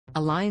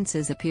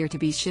Alliances appear to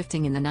be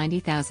shifting in the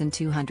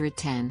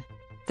 90,210.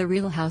 The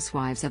Real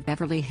Housewives of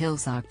Beverly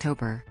Hills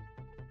October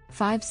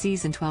 5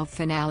 Season 12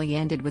 finale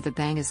ended with a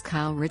bang as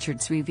Kyle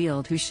Richards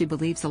revealed who she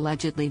believes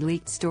allegedly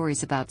leaked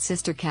stories about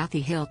sister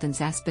Kathy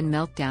Hilton's Aspen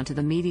meltdown to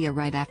the media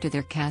right after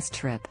their cast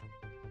trip.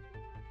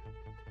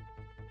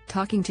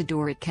 Talking to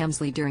Dorit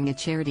Kemsley during a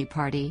charity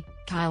party,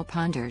 Kyle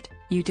pondered,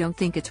 "You don't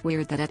think it's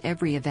weird that at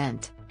every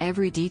event,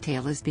 every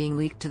detail is being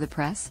leaked to the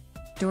press?"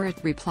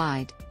 Dorit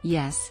replied,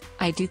 "Yes,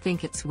 I do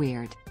think it's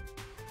weird.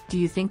 Do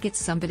you think it's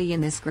somebody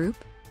in this group?"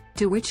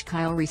 To which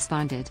Kyle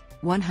responded,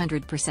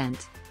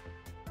 100%.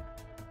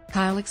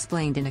 Kyle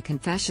explained in a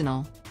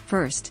confessional,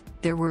 "First,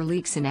 there were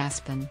leaks in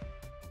Aspen.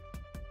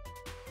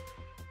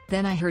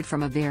 Then I heard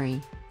from a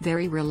very,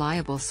 very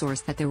reliable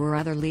source that there were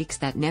other leaks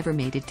that never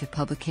made it to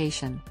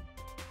publication.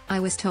 I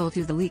was told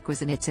who the leak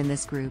was and it's in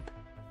this group."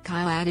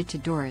 Kyle added to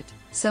Dorit,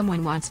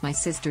 "Someone wants my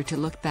sister to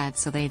look bad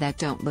so they that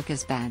don't look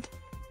as bad."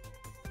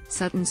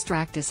 Sutton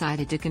Stracke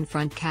decided to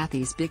confront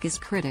Kathy's biggest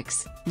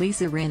critics,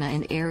 Lisa Rinna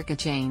and Erika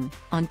Jayne,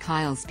 on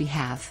Kyle's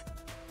behalf.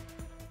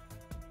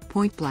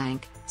 Point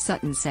blank,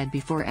 Sutton said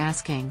before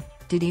asking,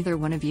 "Did either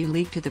one of you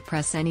leak to the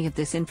press any of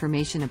this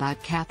information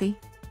about Kathy?"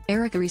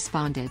 Erika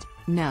responded,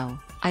 "No,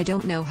 I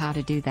don't know how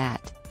to do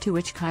that," to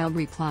which Kyle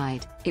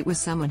replied, "It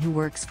was someone who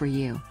works for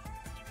you.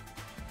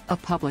 A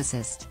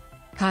publicist."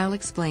 Kyle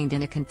explained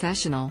in a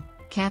confessional,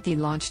 Kathy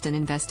launched an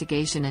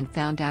investigation and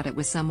found out it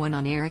was someone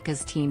on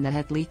Erika's team that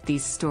had leaked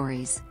these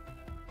stories.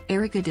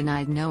 Erika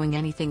denied knowing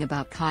anything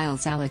about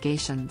Kyle's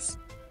allegations.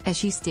 As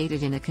she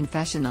stated in a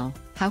confessional,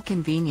 "How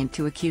convenient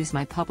to accuse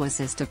my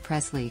publicist of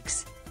press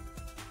leaks.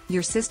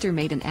 Your sister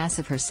made an ass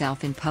of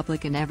herself in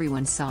public and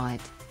everyone saw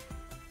it.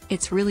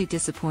 It's really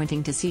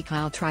disappointing to see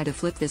Kyle try to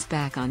flip this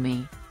back on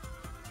me.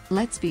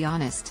 Let's be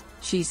honest,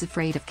 she's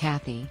afraid of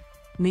Kathy."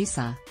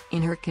 Lisa,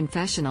 in her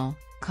confessional,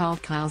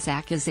 called Kyle's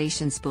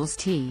accusations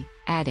bullshit,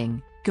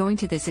 adding, "Going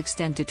to this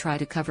extent to try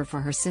to cover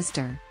for her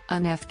sister,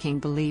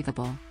 uneffing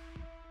believable."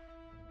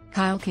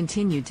 Kyle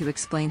continued to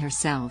explain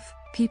herself,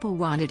 "People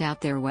wanted out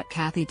there what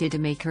Kathy did to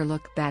make her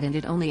look bad and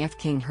it only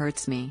effing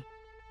hurts me."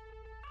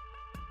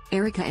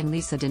 Erika and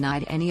Lisa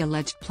denied any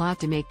alleged plot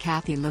to make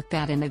Kathy look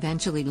bad and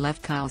eventually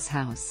left Kyle's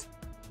house.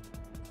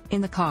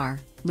 In the car,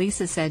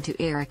 Lisa said to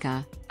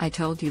Erika, "I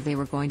told you they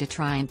were going to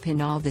try and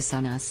pin all this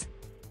on us."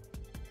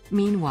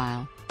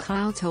 Meanwhile,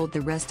 Kyle told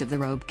the rest of the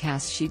RHOBH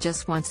cast, "She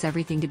just wants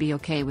everything to be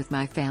okay with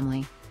my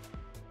family."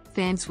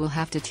 Fans will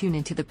have to tune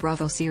into the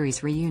Bravo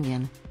series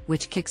reunion,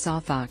 which kicks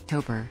off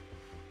October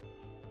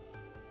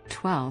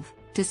 12,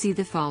 to see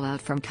the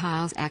fallout from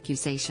Kyle's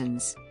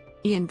accusations.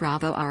 He and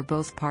Bravo are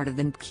both part of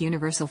the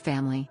Universal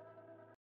family.